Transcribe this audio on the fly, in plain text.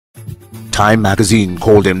Time magazine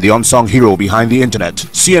called him the unsung hero behind the internet.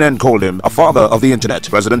 CNN called him a father of the internet.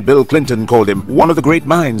 President Bill Clinton called him one of the great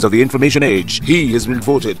minds of the information age. He has been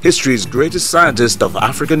voted history's greatest scientist of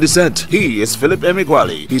African descent. He is Philip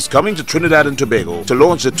Emeagwali. He's coming to Trinidad and Tobago to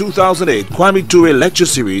launch the 2008 Kwame Ture Lecture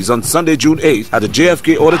Series on Sunday, June 8th at the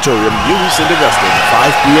JFK Auditorium, New St. Augustine,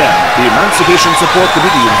 5 p.m. The Emancipation Support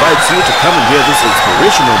Committee invites you to come and hear this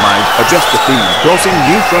inspirational mind address the theme, Crossing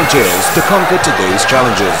New Frontiers to Conquer Today's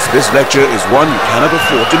Challenges. This lecture is one you cannot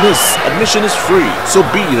afford to miss. Admission is free, so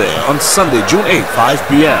be there on Sunday, June 8th, 5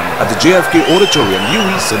 p.m. at the JFK Auditorium,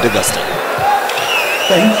 New St. Augustine.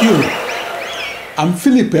 Thank you. I'm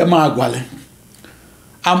Philip Emeagwali.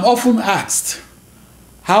 I'm often asked,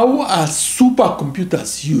 how are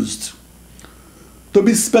supercomputers used? To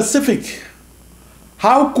be specific,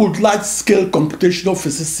 how could large-scale computational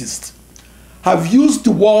physicists have used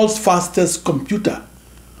the world's fastest computer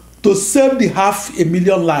to save the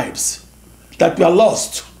 500,000 lives that were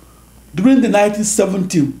lost during the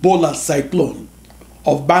 1970 Ebola cyclone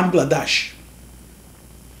of Bangladesh?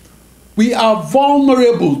 We are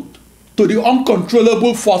vulnerable to the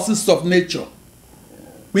uncontrollable forces of nature.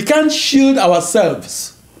 We can't shield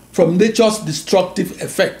ourselves from nature's destructive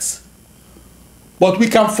effects, but we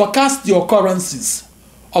can forecast the occurrences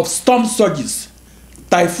of storm surges,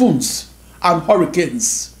 typhoons, and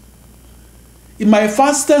hurricanes. In my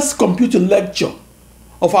fastest computing lecture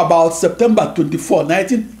of about September 24,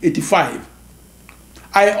 1985,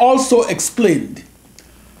 I also explained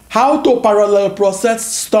how to parallel process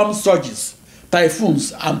storm surges,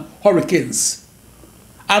 typhoons, and hurricanes,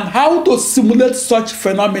 and how to simulate such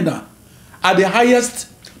phenomena at the highest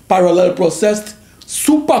parallel processed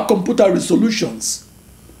supercomputer resolutions,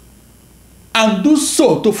 and do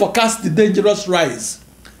so to forecast the dangerous rise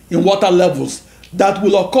in water levels that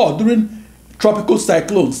will occur during tropical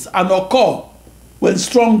cyclones and occur when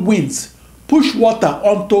strong winds push water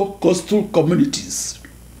onto coastal communities.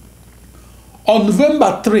 On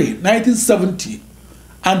November 3, 1970,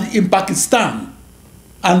 and in Pakistan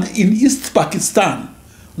and in East Pakistan,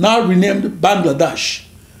 now renamed Bangladesh,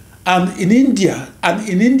 and in India and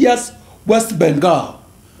in India's West Bengal,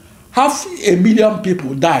 500,000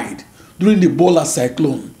 people died during the Ebola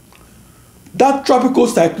cyclone. That tropical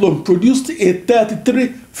cyclone produced a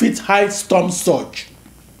 33-feet-high storm surge.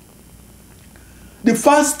 The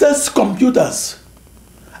fastest computers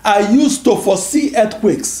are used to foresee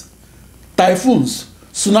earthquakes, typhoons,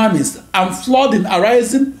 tsunamis, and flooding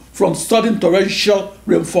arising from sudden torrential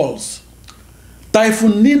rainfalls.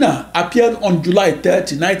 Typhoon Nina appeared on July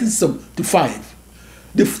 30, 1975.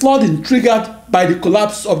 The flooding triggered by the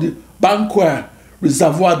collapse of the Bangkok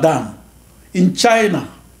Reservoir Dam in China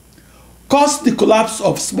caused the collapse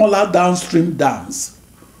of smaller downstream dams.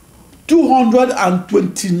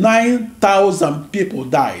 229,000 people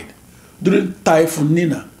died during Typhoon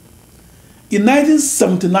Nina. In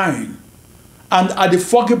 1979, and at the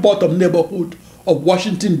Foggy Bottom neighborhood of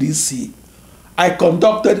Washington, D.C., I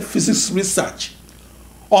conducted physics research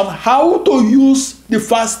on how to use the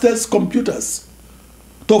fastest computers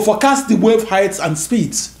to forecast the wave heights and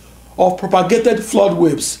speeds of propagated flood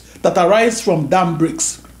waves that arise from dam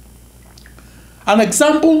breaks. An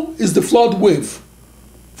example is the flood wave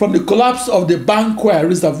from the collapse of the Bangkok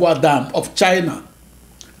Reservoir Dam of China.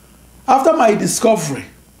 After my discovery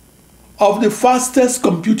of the fastest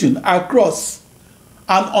computing across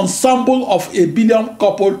an ensemble of 1 billion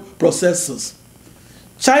coupled processors,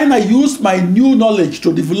 China used my new knowledge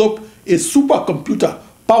to develop a supercomputer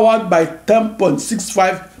powered by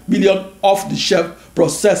 10.65 million off-the-shelf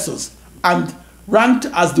processors and ranked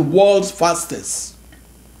as the world's fastest.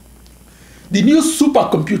 The new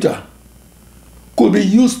supercomputer could be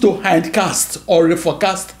used to hindcast or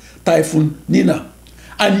reforecast Typhoon Nina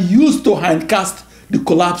and used to hindcast the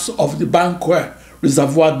collapse of the Bangkok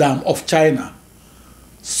Reservoir Dam of China.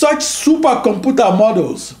 Such supercomputer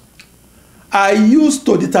models are used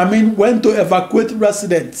to determine when to evacuate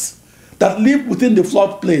residents that live within the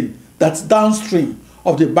floodplain that's downstream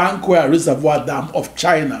of the Bangkok Reservoir Dam of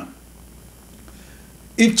China.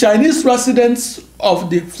 If Chinese residents of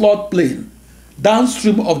the floodplain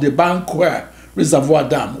downstream of the Bangkok Reservoir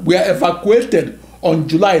Dam were evacuated on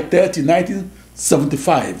July 30,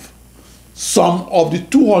 1975, some of the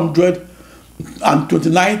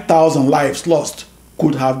 229,000 lives lost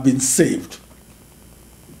could have been saved.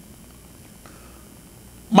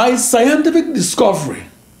 My scientific discovery,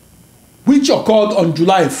 which occurred on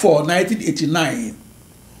July 4, 1989,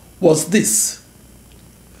 was this: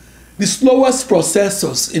 the slowest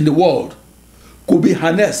processors in the world could be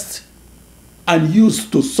harnessed and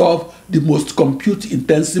used to solve the most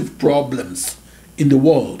compute-intensive problems in the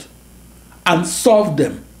world, and solve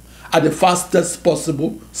them at the fastest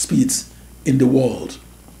possible speeds in the world.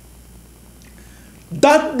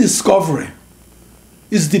 That discovery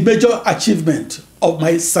is the major achievement of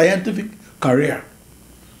my scientific career.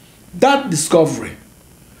 That discovery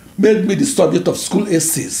made me the subject of school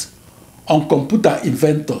essays on computer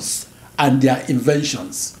inventors and their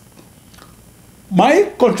inventions.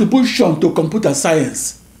 My contribution to computer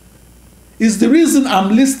science is the reason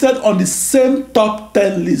I'm listed on the same top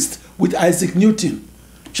 10 list with Isaac Newton,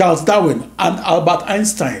 Charles Darwin, and Albert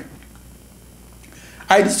Einstein.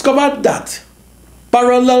 I discovered that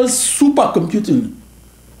parallel supercomputing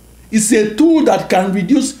is a tool that can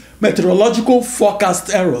reduce meteorological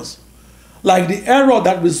forecast errors, like the error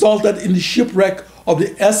that resulted in the shipwreck of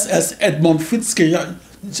the SS Edmund Fitzgerald.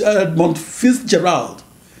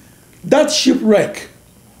 That shipwreck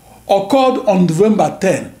occurred on November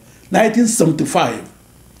 10, 1975.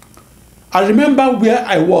 I remember where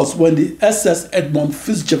I was when the SS Edmund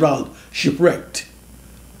Fitzgerald shipwrecked.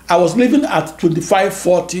 I was living at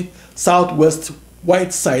 2540 Southwest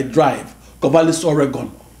Whiteside Drive, Corvallis,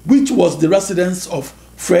 Oregon, which was the residence of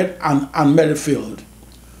Fred and Merrifield.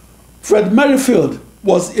 Fred Merrifield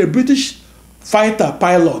was a British fighter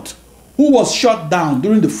pilot who was shot down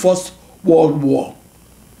during the First World War.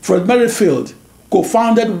 Fred Merrifield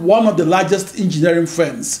co-founded one of the largest engineering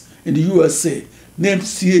firms in the USA, named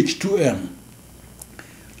CH2M.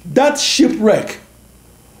 That shipwreck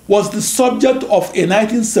was the subject of a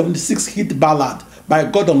 1976 hit ballad by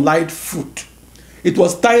Gordon Lightfoot. It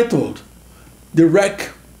was titled "The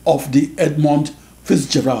Wreck of the Edmund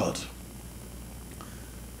Fitzgerald."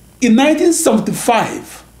 In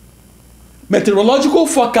 1975, meteorological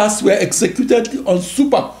forecasts were executed on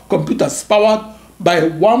supercomputers powered by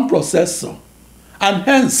one processor, and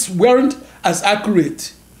hence weren't as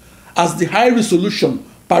accurate as the high-resolution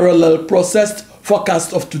parallel processed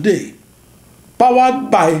forecast of today,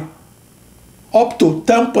 powered by up to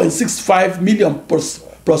 10.65 million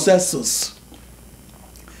processors.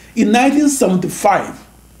 In 1975,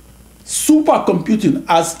 supercomputing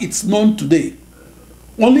as it's known today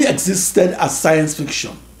only existed as science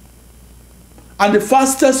fiction, and the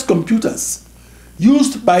fastest computers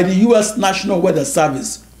used by the US National Weather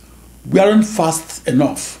Service weren't fast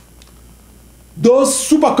enough. Those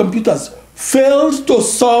supercomputers failed to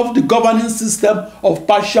solve the governing system of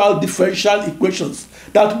partial differential equations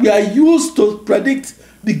that were used to predict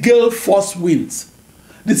the gale force winds,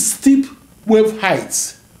 the steep wave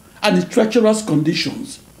heights, and the treacherous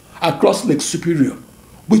conditions across Lake Superior,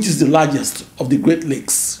 which is the largest of the Great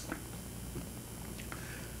Lakes.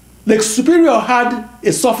 Lake Superior had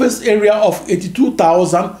a surface area of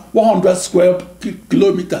 82,100 square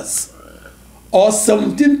kilometers, or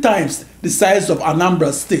 17 times the size of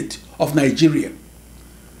Anambra State of Nigeria.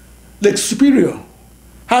 Lake Superior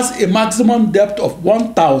has a maximum depth of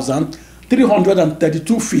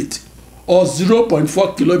 1,332 feet, or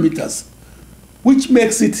 0.4 kilometers, which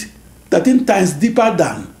makes it 13 times deeper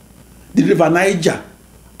than the River Niger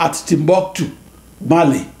at Timbuktu,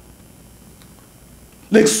 Mali.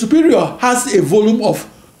 Lake Superior has a volume of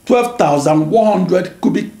 12,100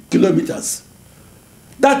 cubic kilometers.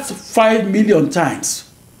 That's 5 million times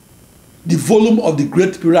the volume of the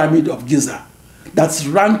Great Pyramid of Giza, that's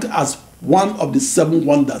ranked as one of the 7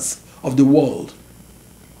 wonders of the world.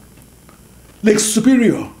 Lake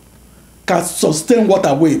Superior can sustain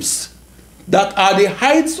water waves that are the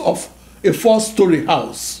heights of a 4-story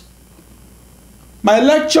house. My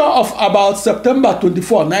lecture of about September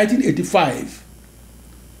 24, 1985,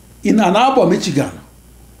 in Ann Arbor, Michigan,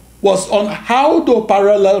 was on how to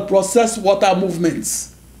parallel process water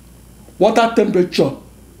movements, water temperature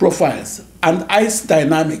profiles, and ice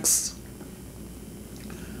dynamics,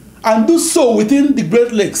 and do so within the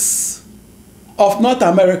Great Lakes of North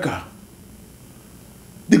America.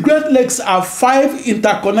 The Great Lakes are 5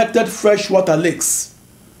 interconnected freshwater lakes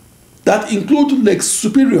that include Lake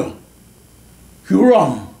Superior,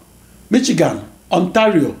 Huron, Michigan,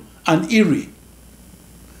 Ontario, and Erie,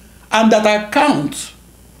 and that account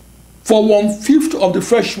for 1/5 of the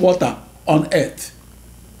fresh water on Earth.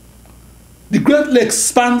 The Great Lakes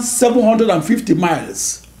span 750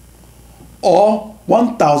 miles, or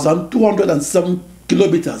 1,207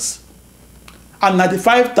 kilometers, and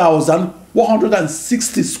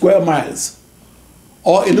 95,160 square miles,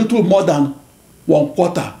 or a little more than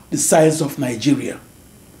 1/4 the size of Nigeria.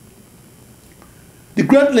 The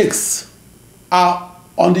Great Lakes are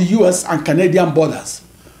on the US and Canadian borders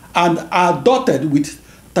and are dotted with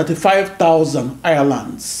 35,000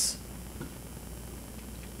 islands.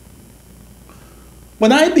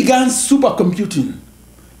 When I began supercomputing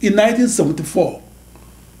in 1974,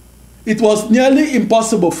 it was nearly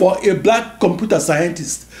impossible for a black computer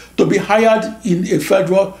scientist to be hired in a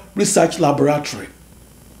federal research laboratory.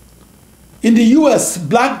 In the US,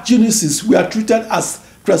 black geniuses were treated as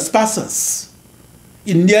trespassers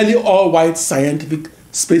in nearly all white scientific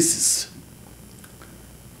spaces.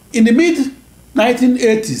 In the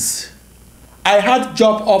mid-1980s, I had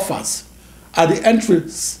job offers at the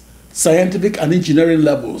entrance scientific and engineering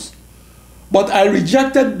levels, but I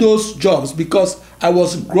rejected those jobs because I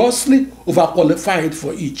was grossly overqualified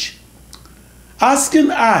for each.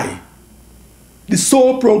 Asking I, the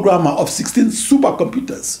sole programmer of 16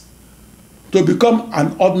 supercomputers, to become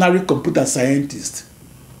an ordinary computer scientist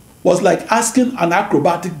was like asking an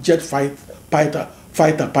acrobatic jet fighter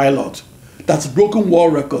pilot that's broken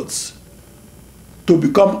world records to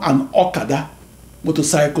become an Okada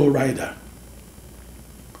motorcycle rider.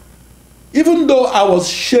 Even though I was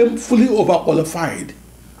shamefully overqualified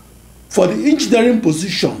for the engineering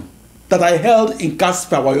position that I held in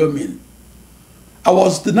Casper, Wyoming, I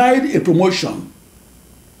was denied a promotion.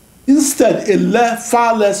 Instead, a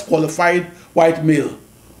far less qualified white male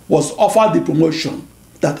was offered the promotion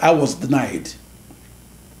that I was denied.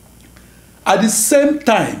 At the same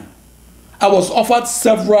time, I was offered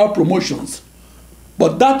several promotions,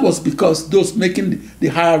 but that was because those making the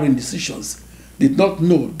hiring decisions did not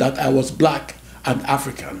know that I was black and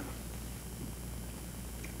African.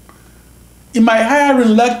 In my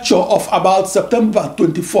hiring lecture of about September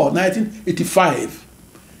 24, 1985,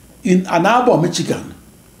 in Ann Arbor, Michigan,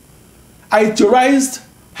 I theorized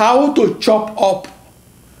how to chop up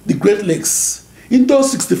the Great Lakes into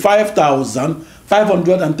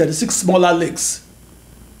 65,536 smaller lakes,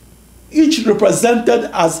 each represented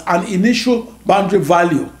as an initial boundary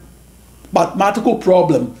value mathematical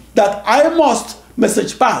problem that I must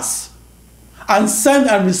message pass and send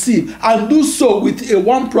and receive, and do so with a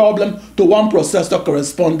one problem to one processor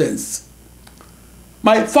correspondence.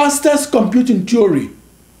 My fastest computing theory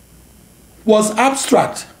was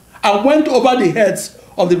abstract and went over the heads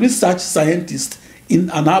of the research scientists in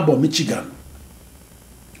Ann Arbor, Michigan.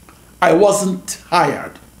 I wasn't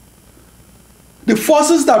hired. The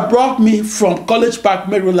forces that brought me from College Park,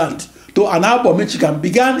 Maryland to Ann Arbor, Michigan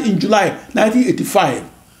began in July 1985,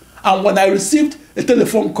 and when I received a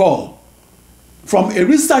telephone call from a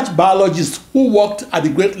research biologist who worked at the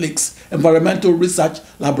Great Lakes Environmental Research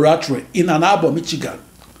Laboratory in Ann Arbor, Michigan.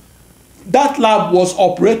 That lab was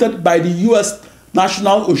operated by the US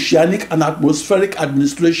National Oceanic and Atmospheric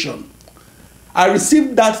Administration. I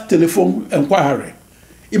received that telephone inquiry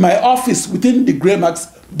in my office within the Graymax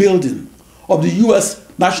building of the US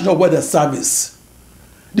National Weather Service.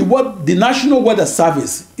 The National Weather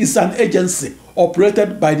Service is an agency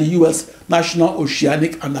operated by the US National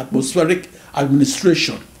Oceanic and Atmospheric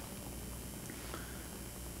Administration.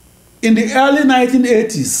 In the early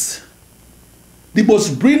 1980s, the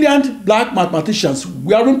most brilliant black mathematicians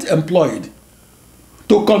weren't employed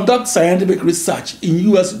to conduct scientific research in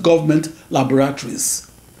US government laboratories.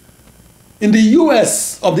 In the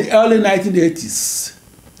US of the early 1980s,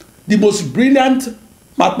 the most brilliant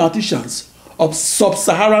mathematicians of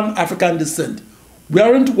sub-Saharan African descent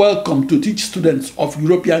weren't welcome to teach students of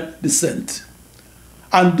European descent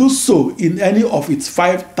and do so in any of its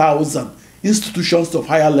 5,000 institutions of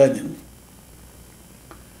higher learning.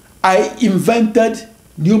 I invented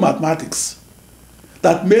new mathematics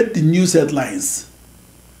that made the news headlines,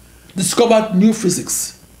 discovered new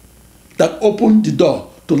physics that opened the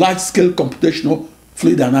door to large-scale computational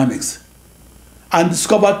fluid dynamics, and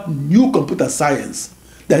discovered new computer science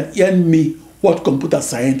that earned me what computer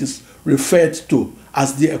scientists referred to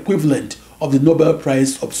as the equivalent of the Nobel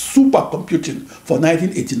Prize of Supercomputing for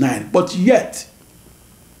 1989. But yet,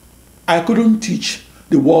 I couldn't teach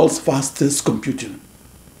the world's fastest computing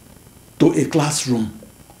to a classroom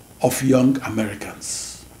of young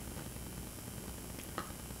Americans.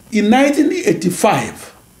 In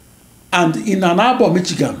 1985, and in Ann Arbor,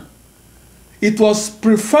 Michigan, it was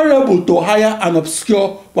preferable to hire an obscure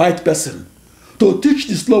white person to teach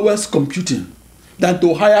the slowest computing than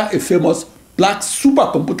to hire a famous black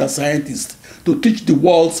supercomputer scientist to teach the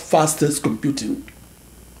world's fastest computing.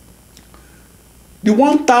 The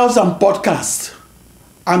 1,000 podcasts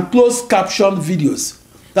and closed caption videos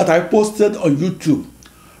that I posted on YouTube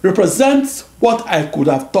represents what I could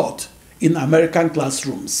have taught in American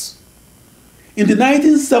classrooms. In the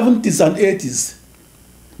 1970s and 80s,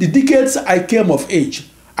 the decades I came of age,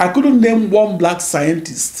 I couldn't name one black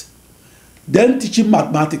scientist then teaching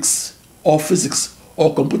mathematics or physics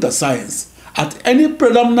or computer science at any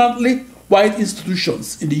predominantly white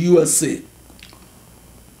institutions in the USA.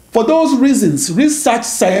 For those reasons, research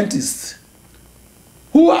scientists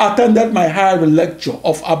who attended my hiring lecture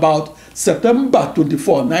of about September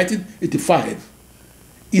 24, 1985,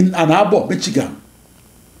 in Ann Arbor, Michigan,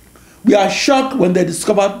 were shocked when they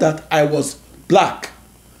discovered that I was black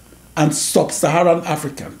and sub-Saharan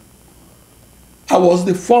African. I was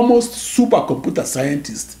the foremost supercomputer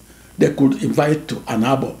scientist they could invite to Ann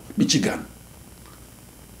Arbor, Michigan.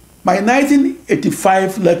 My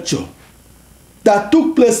 1985 lecture that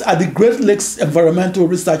took place at the Great Lakes Environmental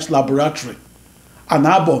Research Laboratory, Ann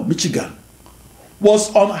Arbor, Michigan,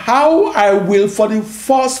 was on how I will, for the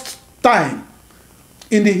first time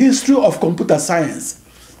in the history of computer science,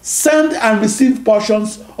 send and receive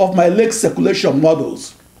portions of my lake circulation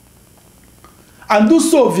models, and do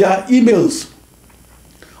so via emails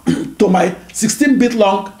to my 16-bit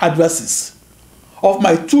long addresses of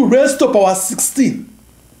my 2 raised to power 16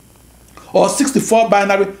 or 64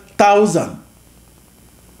 binary 1000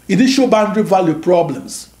 initial boundary value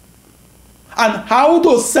problems, and how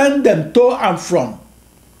to send them to and from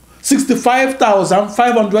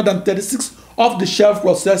 65,536 off-the-shelf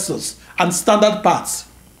processors and standard parts.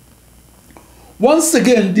 Once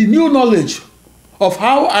again, the new knowledge of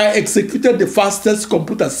how I executed the fastest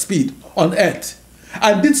computer speed on Earth,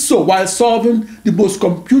 and did so while solving the most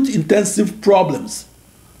compute-intensive problems,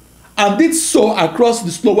 and did so across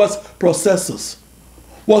the slowest processors,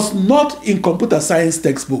 was not in computer science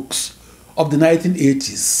textbooks of the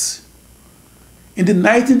 1980s. In the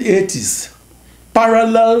 1980s,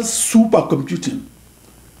 parallel supercomputing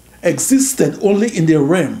existed only in the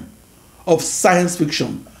realm of science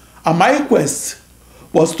fiction, and my quest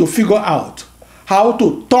was to figure out how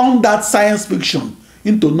to turn that science fiction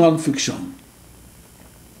into non-fiction.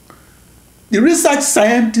 The research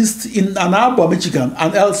scientists in Ann Arbor, Michigan,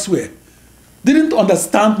 and elsewhere didn't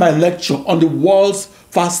understand my lecture on the world's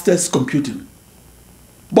fastest computing,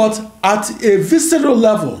 but at a visceral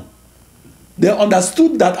level, they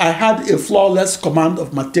understood that I had a flawless command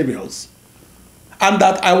of materials, and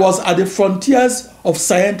that I was at the frontiers of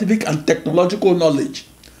scientific and technological knowledge,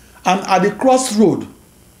 and at the crossroad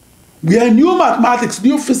where new mathematics,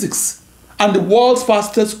 new physics, and the world's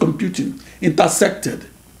fastest computing intersected.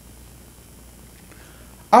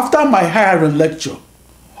 After my hiring lecture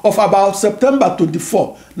of about September 24,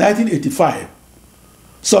 1985,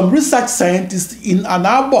 some research scientists in Ann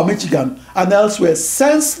Arbor, Michigan, and elsewhere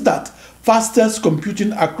sensed that fastest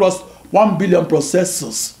computing across 1 billion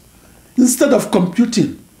processors, instead of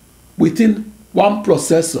computing within one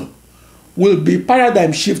processor, will be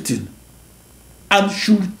paradigm shifting and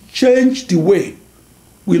should change the way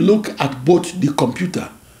we look at both the computer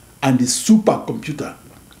and the supercomputer.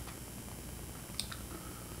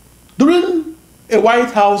 During a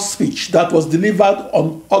White House speech that was delivered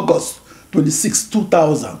on August 26,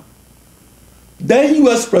 2000, then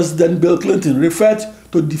US President Bill Clinton referred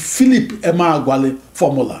to the Philip Emeagwali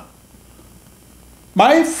formula.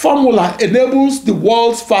 My formula enables the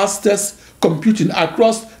world's fastest computing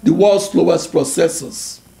across the world's slowest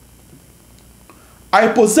processors. I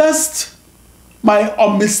possessed my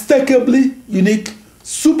unmistakably unique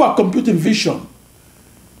supercomputing vision,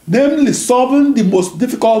 namely solving the most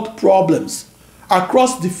difficult problems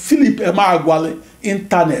across the Philip Emeagwali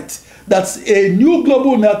Internet. That's a new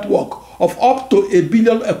global network of up to 1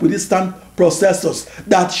 billion equidistant processors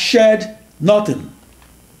that shared nothing.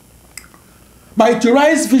 My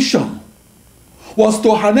theorized vision was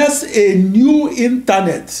to harness a new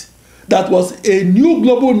internet that was a new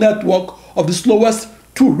global network of the slowest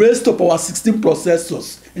 2 raised to power 16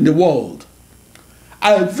 processors in the world.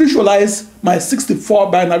 I visualized my 64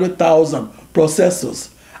 binary 1000 processors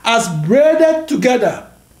as braided together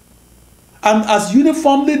and as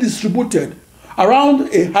uniformly distributed around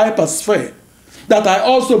a hypersphere that I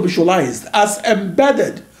also visualized as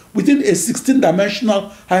embedded within a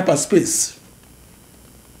 16-dimensional hyperspace.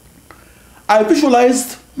 I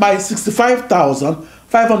visualized my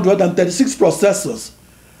 65,536 processors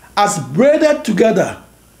as braided together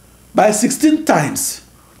by 16 times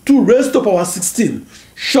 2 raised to power 16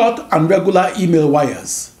 short and regular email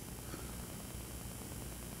wires.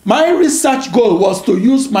 My research goal was to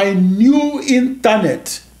use my new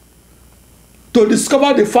internet to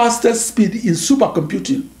discover the fastest speed in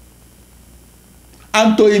supercomputing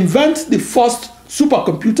and to invent the first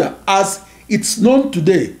supercomputer as it's known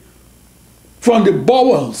today from the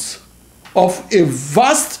bowels of a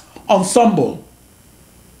vast ensemble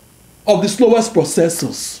of the slowest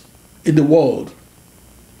processors in the world.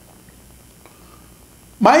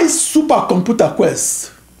 My supercomputer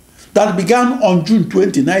quest that began on June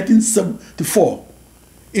 20, 1974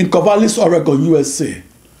 in Corvallis, Oregon, USA,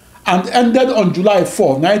 and ended on July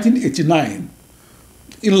 4, 1989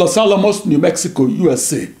 in Los Alamos, New Mexico,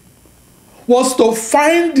 USA, was to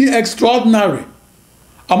find the extraordinary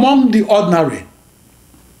among the ordinary,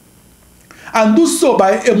 and do so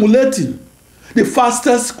by emulating the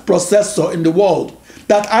fastest processor in the world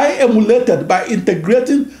that I emulated by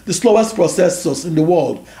integrating the slowest processors in the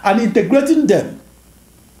world and integrating them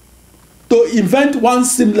to invent one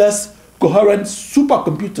seamless, coherent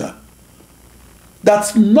supercomputer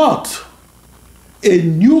that's not a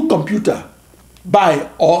new computer by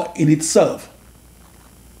or in itself,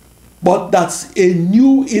 but that's a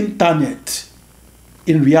new internet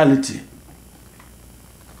in reality.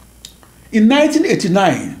 In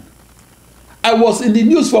 1989, I was in the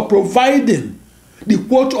news for providing the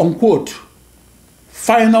quote-unquote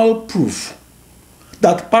final proof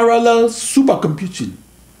that parallel supercomputing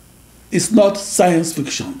is not science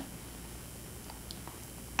fiction.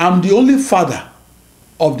 I'm the only father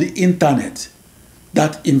of the internet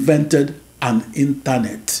that invented an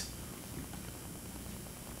internet.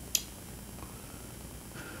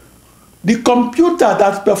 The computer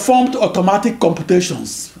that performed automatic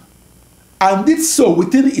computations and did so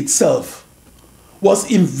within itself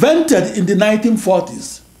was invented in the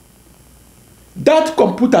 1940s. That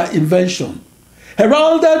computer invention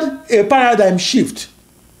heralded a paradigm shift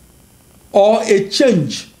or a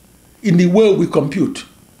change in the way we compute.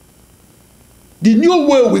 The new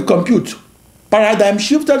way we compute paradigm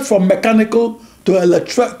shifted from mechanical to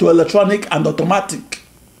electronic and automatic.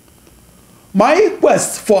 My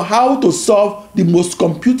quest for how to solve the most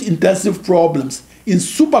compute-intensive problems in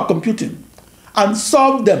supercomputing and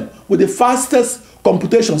solve them with the fastest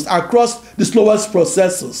computations across the slowest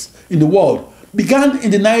processors in the world began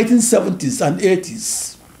in the 1970s and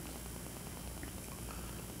 80s.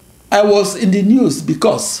 I was in the news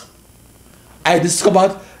because I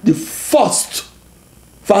discovered the first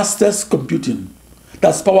fastest computing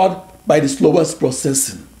that's powered by the slowest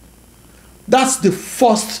processing. That's the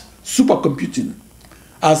first supercomputing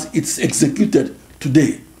as it's executed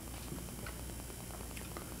today.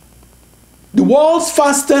 The world's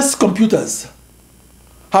fastest computers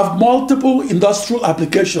have multiple industrial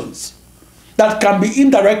applications that can be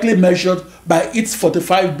indirectly measured by its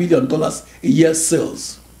 $45 billion a year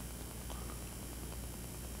sales.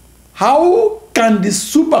 How can the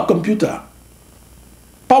supercomputer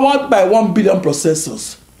powered by 1 billion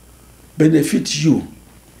processors benefit you?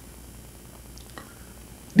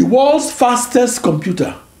 The world's fastest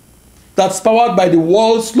computer that's powered by the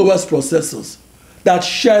world's slowest processors that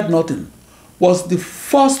shared nothing was the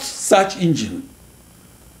first search engine.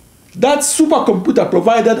 That supercomputer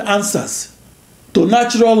provided answers to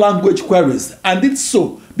natural language queries and did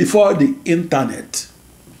so before the internet.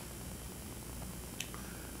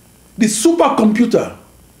 The supercomputer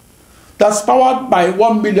that's powered by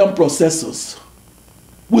 1 million processors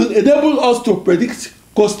will enable us to predict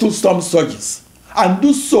coastal storm surges and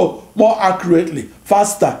do so more accurately,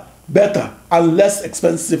 faster, better, and less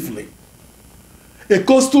expensively. A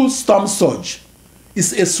coastal storm surge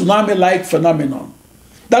is a tsunami-like phenomenon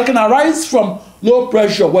that can arise from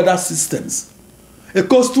low-pressure weather systems. A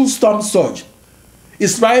coastal storm surge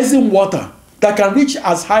is rising water that can reach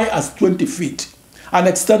as high as 20 feet and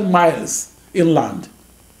extend miles inland.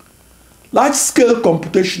 Large-scale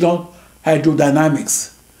computational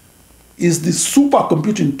hydrodynamics is the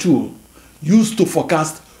supercomputing tool used to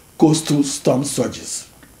forecast coastal storm surges.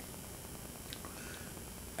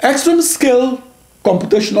 Extreme-scale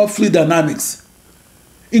computational fluid dynamics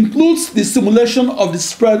includes the simulation of the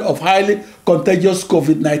spread of highly contagious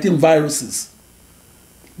COVID-19 viruses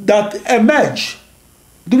that emerge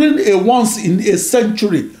during a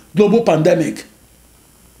once-in-a-century global pandemic.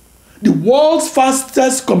 The world's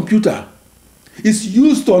fastest computer is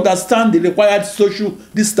used to understand the required social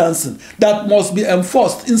distancing that must be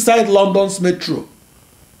enforced inside London's metro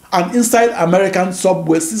and inside American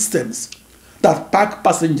subway systems that pack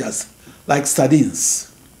passengers like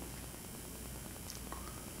sardines.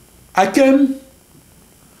 I came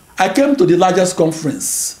to the largest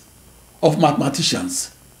conference of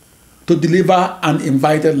mathematicians to deliver an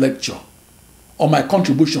invited lecture on my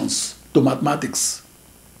contributions to mathematics.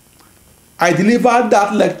 I delivered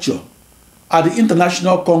that lecture at the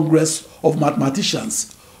International Congress of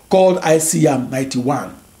Mathematicians called ICM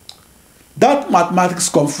 91. That mathematics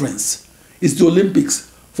conference is the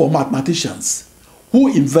Olympics for mathematicians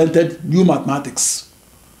who invented new mathematics.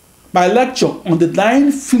 My lecture on the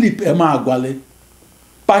 9 Philip Emeagwali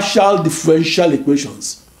partial differential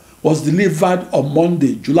equations was delivered on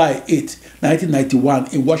Monday, July 8,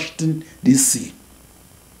 1991 in Washington, D.C.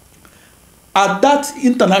 At that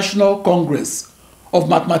International Congress of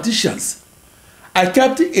Mathematicians, I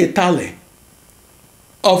kept a tally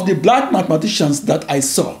of the black mathematicians that I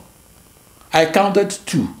saw. I counted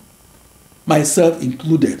 2. myself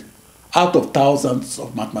included, out of thousands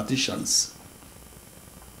of mathematicians.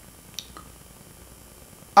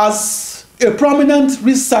 As a prominent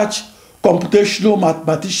research computational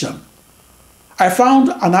mathematician, I found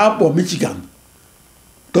Ann Arbor, Michigan,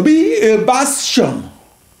 to be a bastion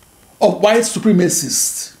of white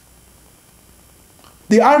supremacists.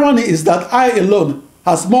 The irony is that I alone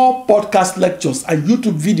has more podcast lectures and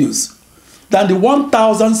YouTube videos than the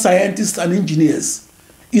 1,000 scientists and engineers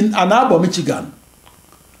in Ann Arbor, Michigan.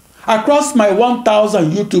 Across my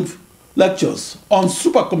 1,000 YouTube lectures on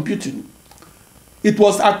supercomputing, it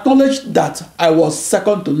was acknowledged that I was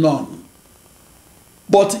second to none.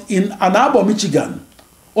 But in Ann Arbor, Michigan,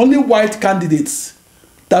 only white candidates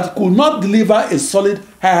that could not deliver a solid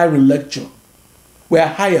hiring lecture were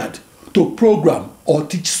hired to program or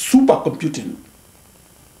teach supercomputing.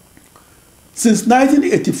 Since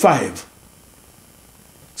 1985,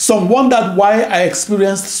 some wondered why I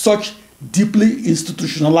experienced such deeply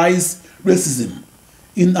institutionalized racism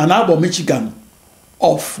in Ann Arbor, Michigan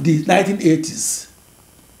of the 1980s.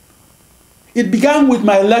 It began with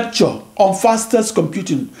my lecture on fastest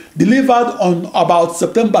computing delivered on about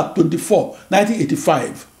September 24,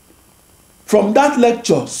 1985. From that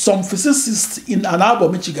lecture, some physicists in Ann Arbor,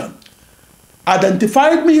 Michigan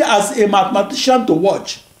identified me as a mathematician to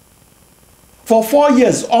watch. For 4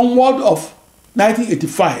 years onward of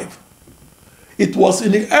 1985, it was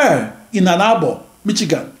in the air in Ann Arbor,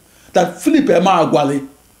 Michigan, that Philip Emeagwali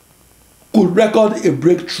could record a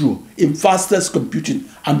breakthrough in fastest computing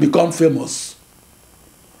and become famous.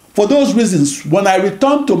 For those reasons, when I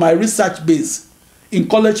returned to my research base in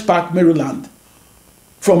College Park, Maryland,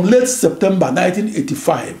 from late September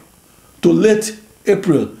 1985 to late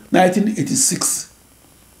April 1986,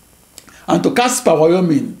 and to Casper,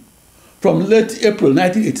 Wyoming, from late April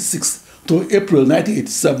 1986 to April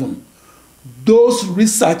 1987, those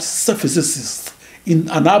research physicists in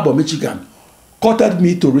Ann Arbor, Michigan, courted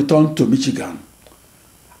me to return to Michigan.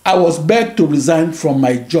 I was begged to resign from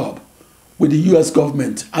my job with the US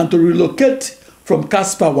government and to relocate from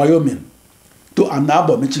Casper, Wyoming to Ann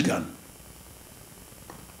Arbor, Michigan.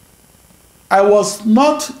 I was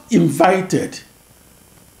not invited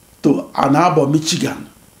to Ann Arbor, Michigan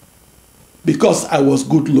because I was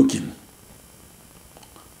good looking.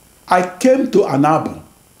 I came to Ann Arbor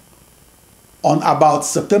on about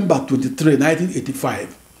September 23,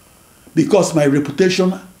 1985, because my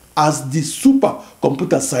reputation as the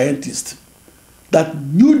supercomputer scientist that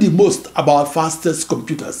knew the most about fastest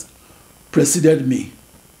computers preceded me.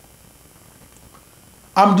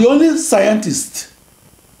 I'm the only scientist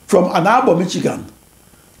from Ann Arbor, Michigan,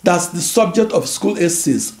 that's the subject of school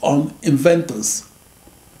essays on inventors.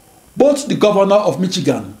 Both the governor of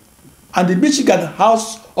Michigan and the Michigan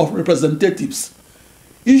House of Representatives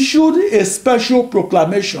issued a special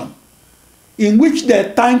proclamation in which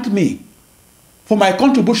they thanked me for my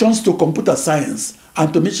contributions to computer science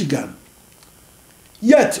and to Michigan.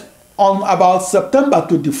 Yet, on about September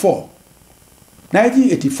 24,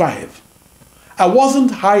 1985, I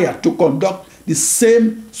wasn't hired to conduct the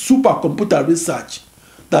same supercomputer research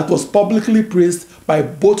that was publicly praised by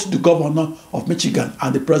both the governor of Michigan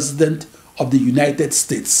and the president of the United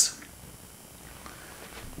States.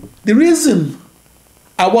 The reason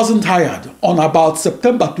I wasn't hired on about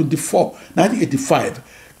September 24, 1985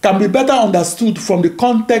 can be better understood from the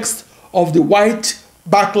context of the white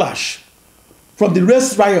backlash from the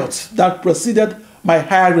race riots that preceded my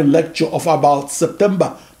hiring lecture of about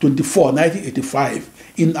September 24,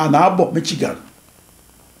 1985 in Ann Arbor, Michigan.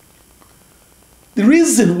 The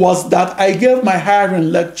reason was that I gave my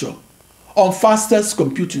hiring lecture on fastest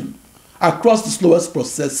computing across the slowest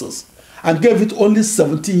processors and gave it only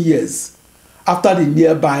 17 years after the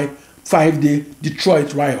nearby 5-day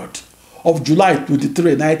Detroit riot of July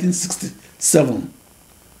 23, 1967.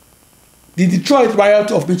 The Detroit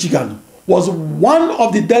riot of Michigan was one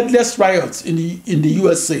of the deadliest riots in the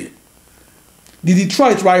USA. The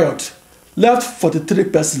Detroit riot left 43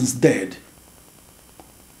 persons dead.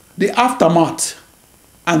 The aftermath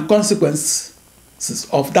and consequences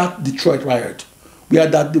of that Detroit riot were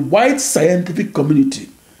that the white scientific community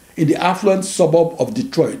in the affluent suburb of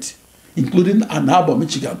Detroit, including Ann Arbor,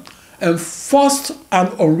 Michigan, enforced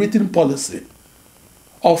an unwritten policy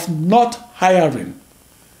of not hiring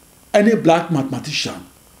any black mathematician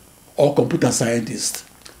or computer scientist,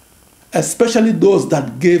 especially those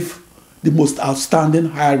that gave the most outstanding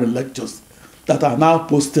hiring lectures that are now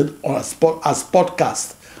posted as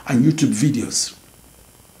podcasts and YouTube videos.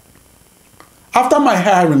 After my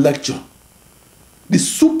hiring lecture, the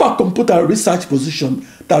supercomputer research position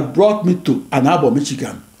that brought me to Ann Arbor,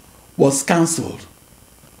 Michigan was cancelled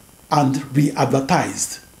and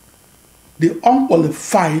re-advertised. the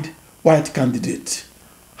unqualified white candidate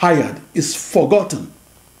hired is forgotten,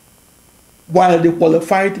 while the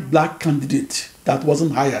qualified black candidate that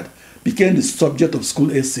wasn't hired became the subject of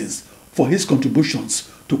school essays for his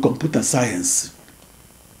contributions to computer science.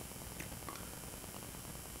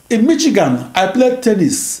 In Michigan, I played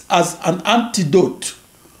tennis as an antidote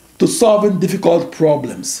to solving difficult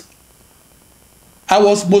problems. I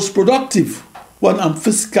was most productive when I'm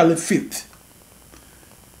physically fit.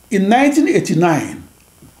 In 1989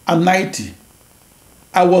 and 90,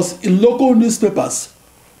 I was in local newspapers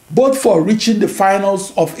both for reaching the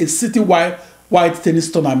finals of a citywide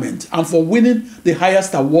tennis tournament and for winning the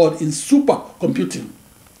highest award in supercomputing.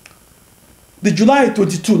 The July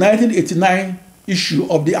 22, 1989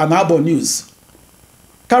 issue of the Ann Arbor News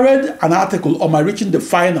carried an article on my reaching the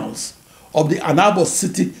finals of the Ann Arbor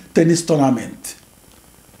City tennis tournament.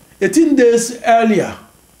 18 days earlier,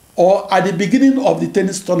 or at the beginning of the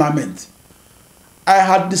tennis tournament, I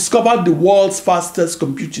had discovered the world's fastest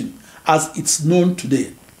computing as it's known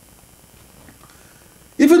today.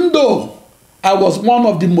 Even though I was one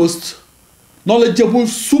of the most knowledgeable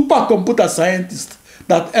supercomputer scientists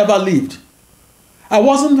that ever lived, I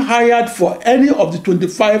wasn't hired for any of the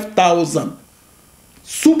 25,000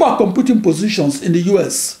 supercomputing positions in the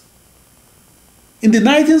US. In the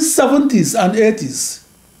 1970s and 80s,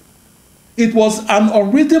 it was an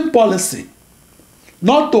unwritten policy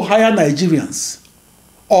not to hire Nigerians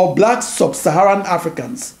or black sub-Saharan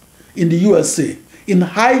Africans in the USA in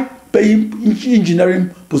high-paying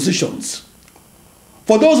engineering positions.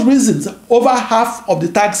 For those reasons, over half of the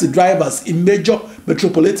taxi drivers in major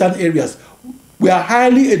metropolitan areas were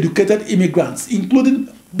highly educated immigrants, including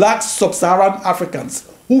black sub-Saharan Africans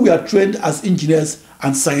who were trained as engineers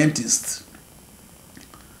and scientists.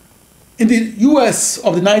 In the US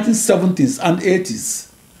of the 1970s and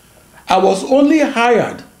 80s, I was only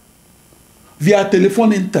hired via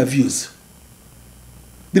telephone interviews.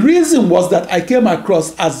 The reason was that I came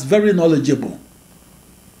across as very knowledgeable,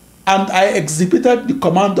 and I exhibited the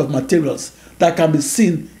command of materials that can be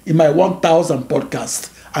seen in my 1,000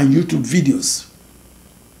 podcasts and YouTube videos.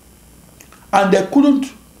 And they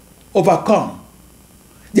couldn't overcome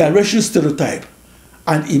their racial stereotype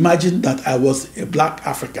and imagine that I was a black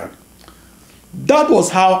African. That was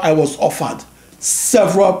how I was offered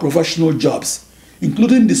several professional jobs,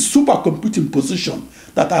 including the supercomputing position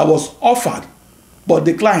that I was offered but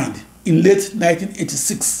declined in late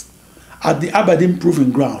 1986 at the Aberdeen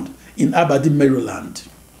Proving Ground in Aberdeen, Maryland.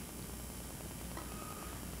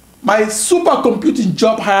 My supercomputing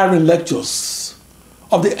job hiring lectures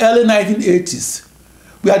of the early 1980s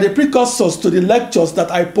were the precursors to the lectures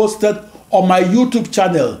that I posted on my YouTube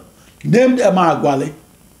channel named Emeagwali.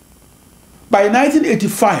 By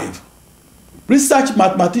 1985, research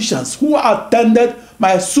mathematicians who attended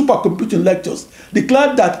my supercomputing lectures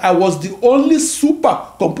declared that I was the only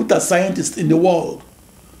supercomputer scientist in the world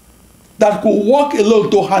that could work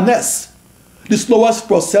alone to harness the slowest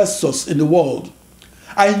processors in the world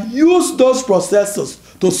and use those processors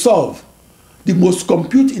to solve the most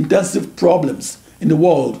compute-intensive problems in the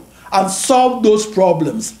world and solve those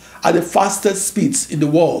problems at the fastest speeds in the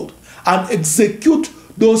world and execute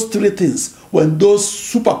those three things when those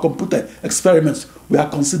supercomputer experiments were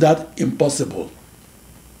considered impossible.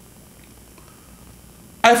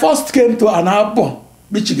 I first came to Ann Arbor,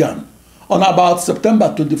 Michigan on about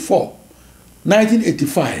September 24,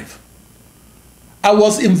 1985. I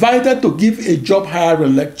was invited to give a job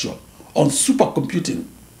hiring lecture on supercomputing.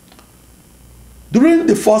 During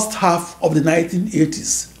the first half of the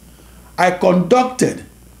 1980s, I conducted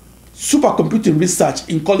supercomputing research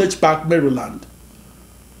in College Park, Maryland.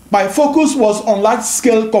 My focus was on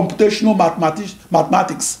large-scale computational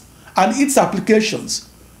mathematics and its applications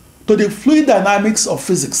to the fluid dynamics of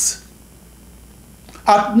physics.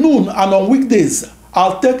 At noon and on weekdays,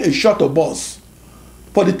 I'll take a shuttle bus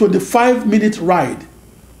for the 25-minute ride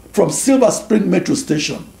from Silver Spring Metro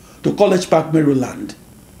Station to College Park, Maryland.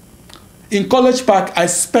 In College Park, I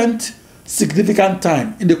spent significant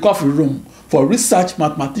time in the coffee room for research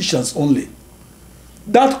mathematicians only.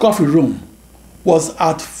 That coffee room was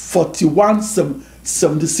at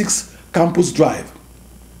 4176 Campus Drive.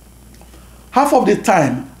 Half of the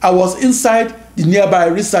time, I was inside the nearby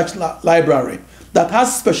research library that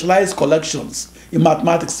has specialized collections in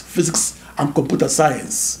mathematics, physics, and computer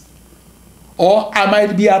science. Or I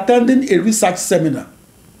might be attending a research seminar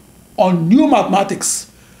on new mathematics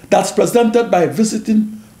that's presented by the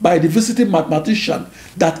visiting mathematician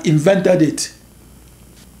that invented it.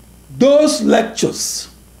 Those lectures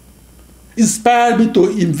inspired me to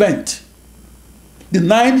invent the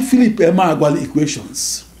 9 Philip Emeagwali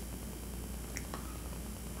equations.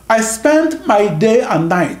 I spent my day and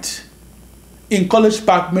night in College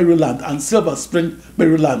Park, Maryland and Silver Spring,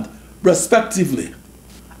 Maryland, respectively,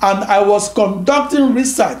 and I was conducting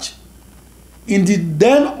research in the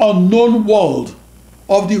then unknown world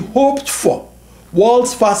of the hoped-for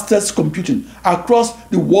world's fastest computing across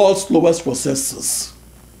the world's slowest processors.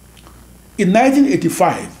 In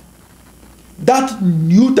 1985, that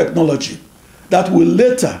new technology that will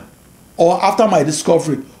later, or after my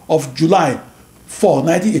discovery of July 4,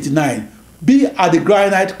 1989, be at the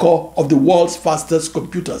granite core of the world's fastest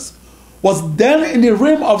computers, was then in the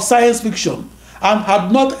realm of science fiction and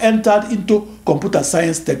had not entered into computer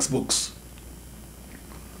science textbooks.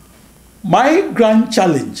 My grand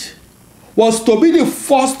challenge was to be the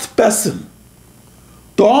first person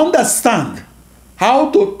to understand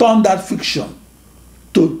how to turn that fiction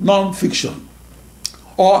to non-fiction,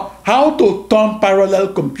 or how to turn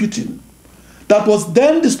parallel computing that was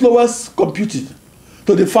then the slowest computing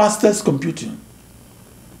to the fastest computing,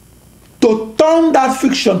 to turn that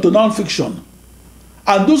fiction to non-fiction,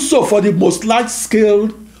 and do so for the most large-scale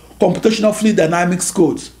computational fluid dynamics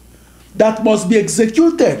codes that must be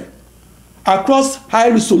executed across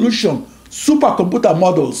high-resolution supercomputer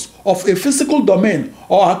models of a physical domain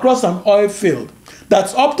or across an oil field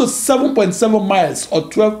that's up to 7.7 miles or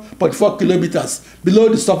 12.4 kilometers below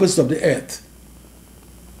the surface of the Earth,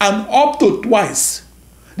 and up to twice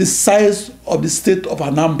the size of the state of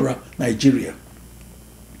Anambra, Nigeria.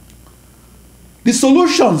 The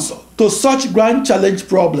solutions to such grand challenge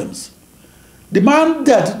problems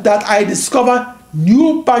demanded that I discover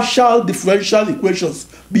new partial differential equations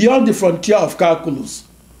beyond the frontier of calculus,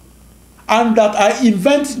 and that I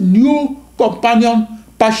invent new companion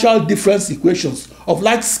partial difference equations of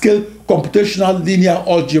large-scale computational linear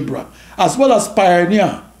algebra, as well as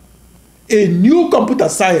pioneer a new computer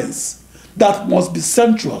science that must be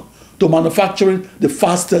central to manufacturing the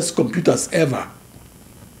fastest computers ever.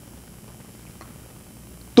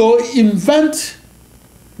 To invent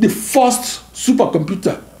the first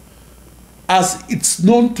supercomputer as it's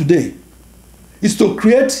known today is to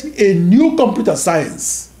create a new computer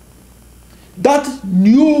science. That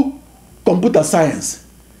new computer science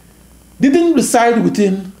didn't reside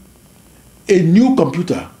within a new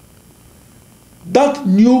computer. That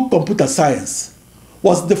new computer science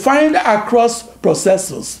was defined across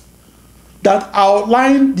processors that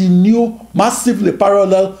outlined the new massively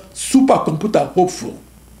parallel supercomputer hopeful.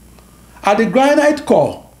 At the granite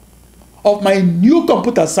core of my new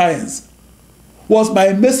computer science was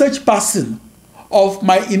my message passing of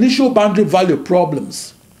my initial boundary value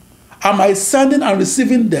problems and my sending and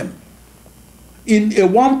receiving them in a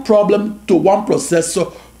one problem to one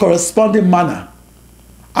processor corresponding manner,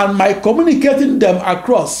 and my communicating them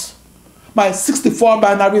across my 64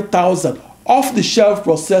 binary thousand off-the-shelf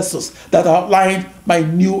processors that outlined my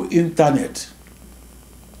new internet.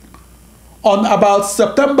 On about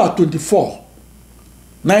September 24,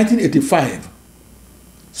 1985,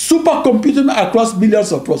 supercomputing across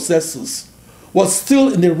millions of processors was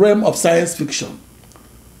still in the realm of science fiction.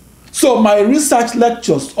 So my research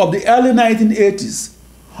lectures of the early 1980s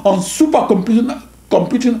on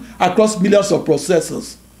supercomputing across millions of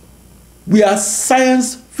processors were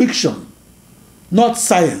science fiction, not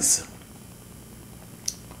science.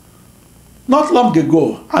 Not long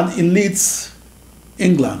ago, and in Leeds,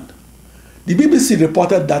 England, the BBC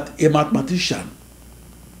reported that a mathematician,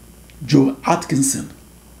 Joe Atkinson,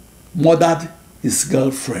 murdered his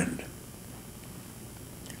girlfriend.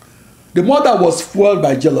 The murder was fueled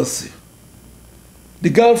by jealousy. The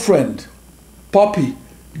girlfriend, Poppy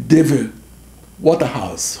Davy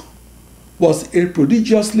Waterhouse, was a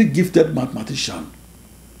prodigiously gifted mathematician.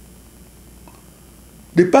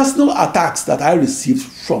 The personal attacks that I received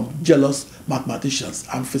from jealous mathematicians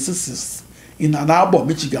and physicists in Ann Arbor,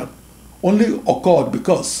 Michigan, only occurred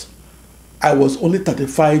because I was only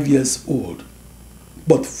 35 years old,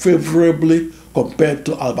 but favorably compared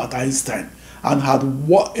to Albert Einstein, and had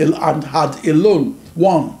alone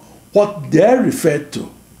won what they referred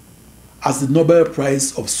to as the Nobel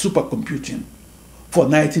Prize of Supercomputing for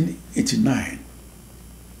 1989.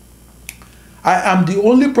 I am the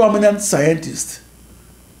only prominent scientist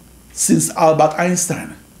since Albert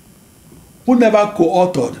Einstein who never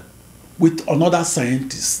co-authored with another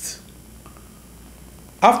scientist.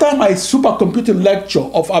 After my supercomputing lecture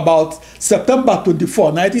of about September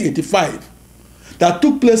 24, 1985, that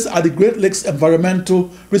took place at the Great Lakes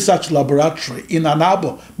Environmental Research Laboratory in Ann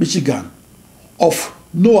Arbor, Michigan, of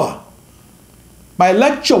NOAA, my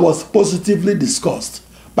lecture was positively discussed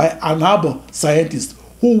by Ann Arbor scientists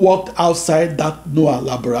who worked outside that NOAA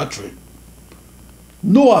laboratory.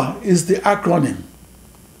 NOAA is the acronym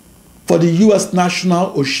for the U.S. National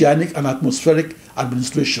Oceanic and Atmospheric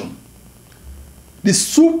Administration. The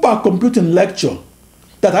supercomputing lecture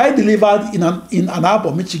that I delivered in Ann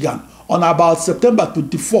Arbor, Michigan on about September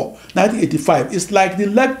 24, 1985 is like the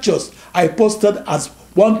lectures I posted as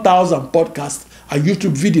 1,000 podcasts and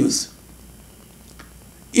YouTube videos.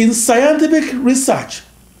 In scientific research,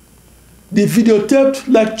 the videotaped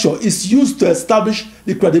lecture is used to establish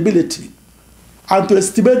the credibility and to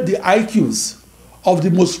estimate the IQs of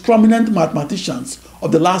the most prominent mathematicians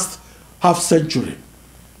of the last half-century.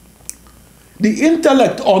 The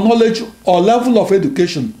intellect or knowledge or level of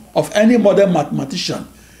education of any modern mathematician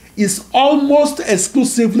is almost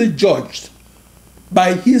exclusively judged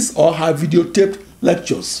by his or her videotaped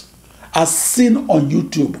lectures as seen on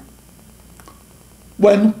YouTube.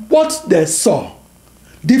 When what they saw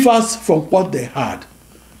differs from what they heard,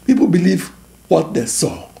 people believe what they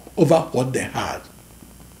saw over what they heard.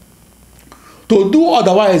 To do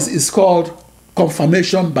otherwise is called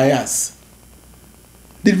confirmation bias.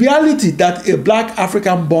 The reality that a black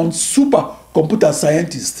African-born supercomputer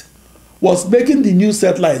scientist was making the news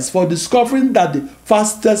headlines for discovering that the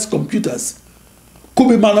fastest computers could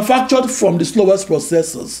be manufactured from the slowest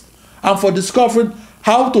processors and for discovering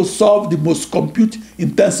how to solve the most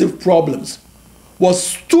compute-intensive problems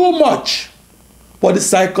was too much for the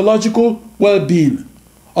psychological well-being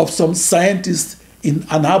of some scientists in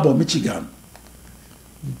Ann Arbor, Michigan.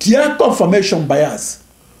 Their confirmation bias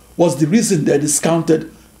was the reason they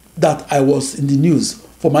discounted that I was in the news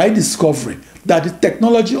for my discovery that the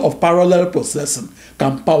technology of parallel processing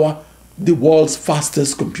can power the world's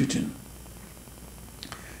fastest computing.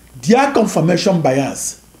 Their confirmation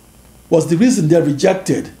bias was the reason they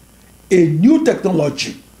rejected a new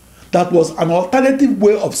technology that was an alternative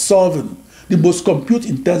way of solving the most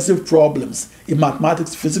compute-intensive problems in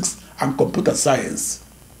mathematics, physics, and computer science.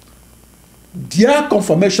 Their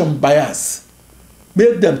confirmation bias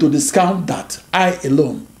made them to discount that I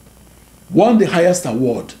alone won the highest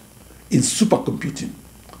award in supercomputing.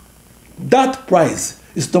 That prize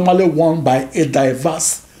is normally won by a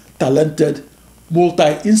diverse, talented,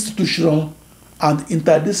 multi-institutional, and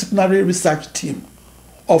interdisciplinary research team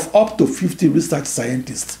of up to 50 research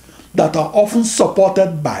scientists that are often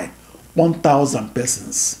supported by 1,000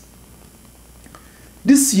 persons.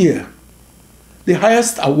 This year, the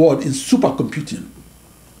highest award in supercomputing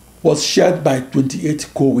was shared by 28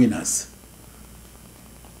 co-winners.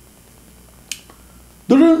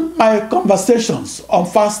 During my conversations on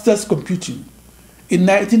fastest computing in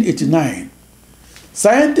 1989,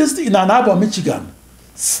 scientists in Ann Arbor, Michigan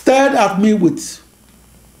stared at me with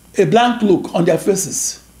a blank look on their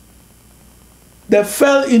faces. They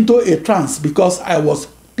fell into a trance because I was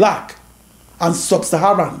black and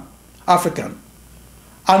sub-Saharan African,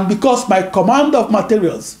 and because my command of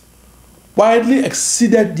materials widely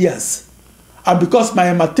exceeded theirs, and because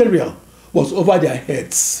my material was over their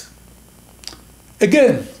heads.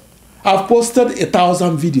 Again, I've posted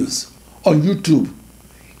 1,000 videos on YouTube,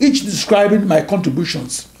 each describing my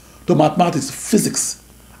contributions to mathematics, physics,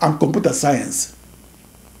 and computer science.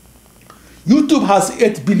 YouTube has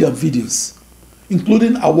 8 billion videos,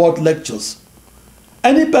 including award lectures.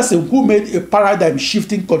 Any person who made a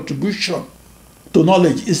paradigm-shifting contribution to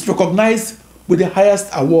knowledge is recognized with the highest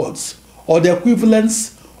awards or the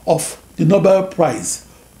equivalence of the Nobel Prize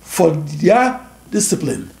for their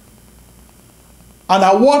discipline. An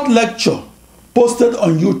award lecture posted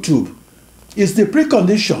on YouTube is the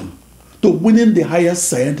precondition to winning the highest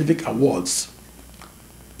scientific awards.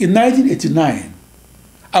 In 1989,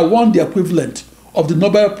 I won the equivalent of the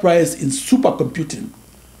Nobel Prize in supercomputing.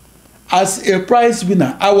 As a prize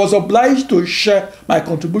winner, I was obliged to share my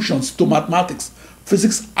contributions to mathematics,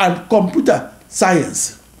 physics, and computer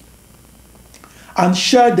science, and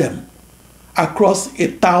share them across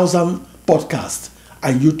 1,000 podcasts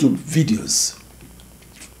and YouTube videos.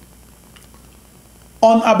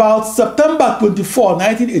 On about September 24,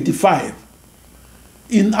 1985,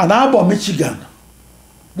 in Ann Arbor, Michigan,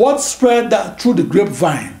 word spread through the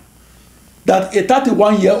grapevine that a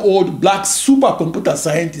 31-year-old black supercomputer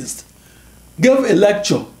scientist gave a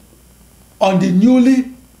lecture on the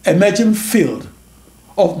newly emerging field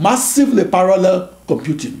of massively parallel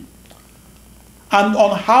computing and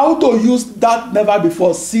on how to use that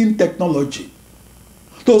never-before-seen technology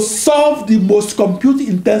to solve the most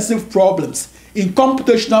compute-intensive problems in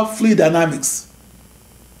computational fluid dynamics.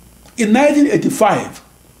 In 1985,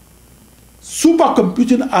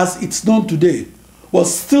 supercomputing as it's known today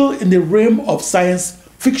was still in the realm of science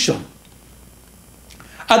fiction.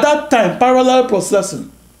 At that time, parallel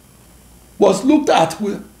processing was looked at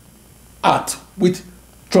with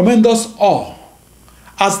tremendous awe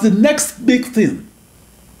as the next big thing,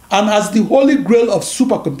 and as the holy grail of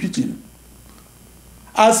supercomputing.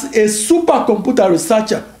 As a supercomputer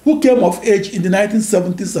researcher who came of age in the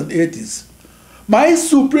 1970s and 80s, my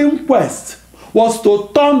supreme quest was to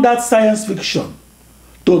turn that science fiction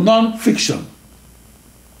to non-fiction.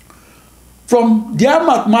 From their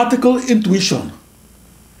mathematical intuition,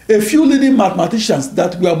 a few leading mathematicians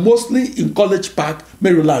that were mostly in College Park,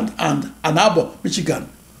 Maryland, and Ann Arbor, Michigan,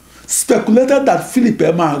 speculated that Philip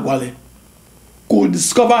Emeagwali could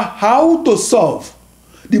discover how to solve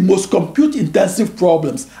the most compute-intensive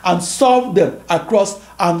problems and solve them across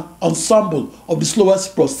an ensemble of the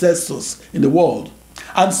slowest processors in the world,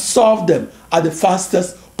 and solve them at the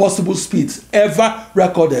fastest possible speeds ever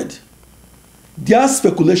recorded. Their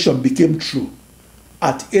speculation became true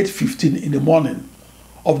at 8:15 in the morning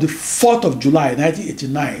of the 4th of July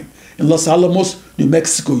 1989 in Los Alamos, New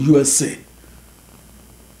Mexico, USA.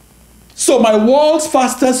 So my world's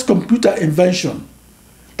fastest computer invention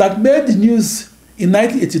that made the news in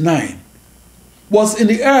 1989 was in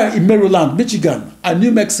the air in Maryland, Michigan, and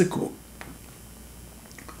New Mexico.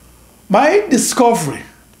 My discovery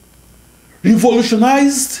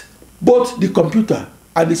revolutionized both the computer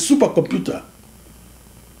and the supercomputer.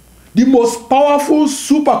 The most powerful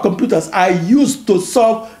supercomputers are used to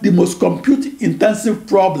solve the most compute-intensive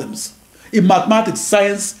problems in mathematics,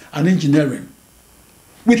 science, and engineering.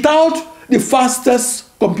 Without the fastest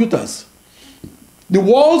computers, the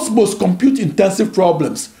world's most compute-intensive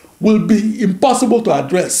problems will be impossible to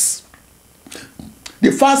address.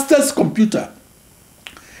 The fastest computer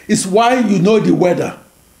is why you know the weather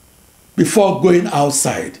before going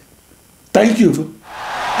outside. Thank you.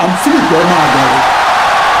 I'm Philip Emeagwali.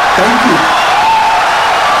 Thank you.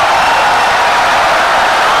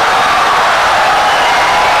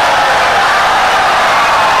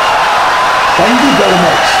 Thank you very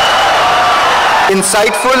much.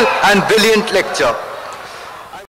 Insightful and brilliant lecture.